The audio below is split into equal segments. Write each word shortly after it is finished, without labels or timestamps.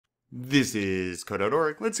This is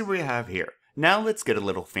Code.org. Let's see what we have here. Now let's get a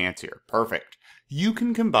little fancier. Perfect. You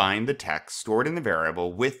can combine the text stored in the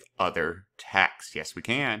variable with other text. Yes, we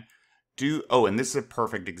can. And this is a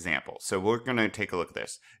perfect example. So we're going to take a look at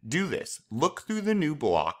this. Do this. Look through the new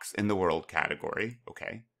blocks in the world category.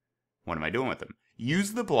 Okay. What am I doing with them?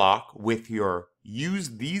 Use these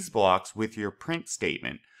blocks with your print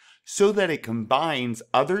statement so that it combines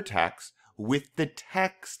other text with the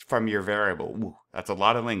text from your variable. Ooh, that's a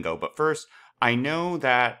lot of lingo. But first, I know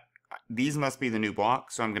that these must be the new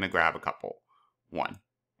blocks, so I'm going to grab a couple. One.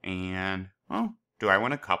 And, well, do I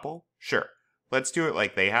want a couple? Sure. Let's do it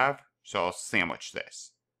like they have. So I'll sandwich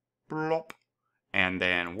this. Blop. And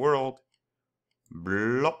then world.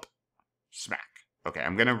 Blop. Smack. Okay,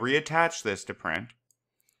 I'm going to reattach this to print.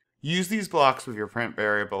 Use these blocks with your print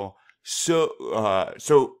variable so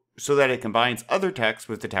that it combines other text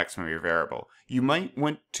with the text from your variable. You might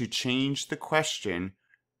want to change the question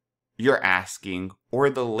you're asking or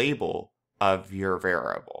the label of your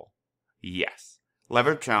variable. Yes.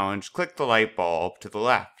 Lever challenge, click the light bulb to the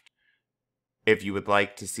left if you would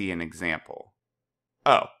like to see an example.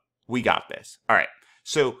 Oh, we got this. All right.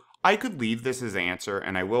 So I could leave this as answer,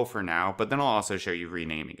 and I will for now, but then I'll also show you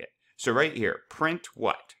renaming it. So right here, print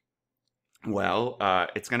what? Well,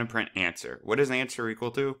 it's going to print answer. What is answer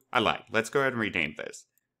equal to? I lied. Let's go ahead and rename this.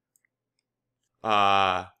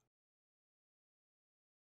 I'm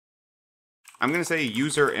going to say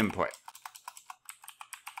user input.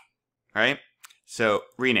 All right? So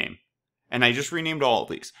rename. And I just renamed all of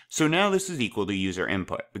these. So now this is equal to user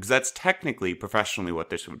input, because that's technically, professionally, what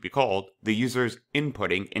this would be called. The user's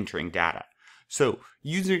entering data. So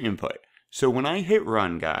user input. So when I hit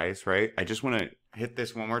run, guys, right? I just want to hit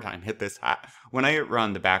this one more time. Hit this. When I hit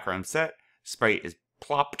run, the background set, sprite is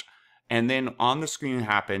plopped. And then on the screen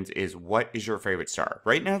happens is, what is your favorite star?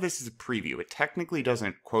 Right now, this is a preview. It technically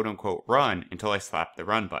doesn't, quote unquote, run until I slap the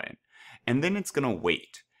run button. And then it's going to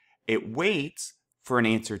wait. It waits for an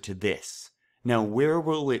answer to this. Now, where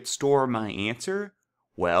will it store my answer?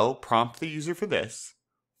 Well, prompt the user for this.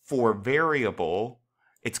 For variable,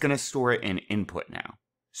 it's going to store it in input now.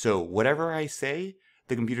 So whatever I say,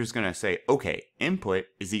 the computer's going to say, okay, input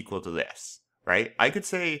is equal to this, right? I could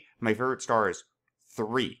say my favorite star is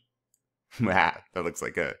 3. That looks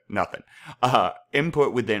like a nothing.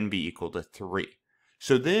 Input would then be equal to 3.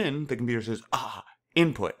 So then the computer says,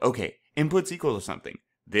 input. Okay, input's equal to something.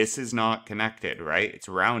 This is not connected, right? It's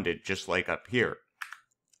rounded just like up here.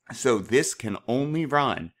 So this can only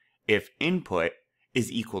run if input is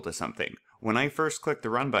equal to something. When I first click the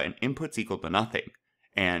run button, input's equal to nothing.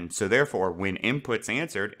 And so therefore, when input's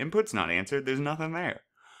answered, input's not answered, there's nothing there.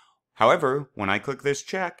 However, when I click this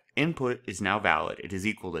check, input is now valid. It is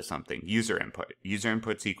equal to something. User input. User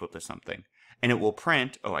input's equal to something. And it will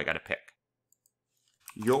print, I gotta pick.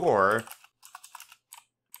 Your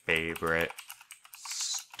favorite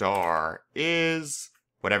star is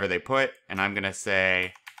whatever they put, and I'm gonna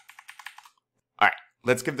say, all right,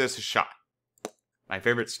 let's give this a shot. My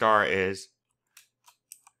favorite star is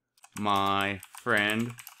my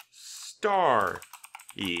friend Starry.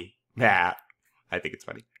 I think it's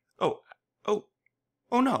funny. Oh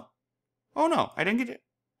no, I didn't get it.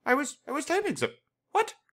 I was typing some.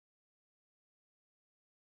 What?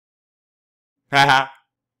 Haha.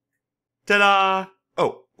 Ta-da!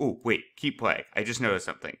 Oh, wait, keep playing. I just noticed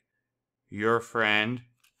something. Your friend.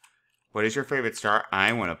 What is your favorite star?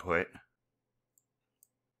 I want to put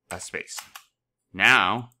a space.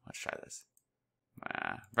 Now, let's try this.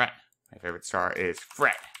 Right. My favorite star is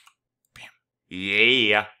Fred. Bam.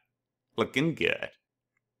 Yeah. Looking good.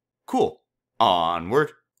 Cool.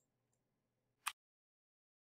 Onward.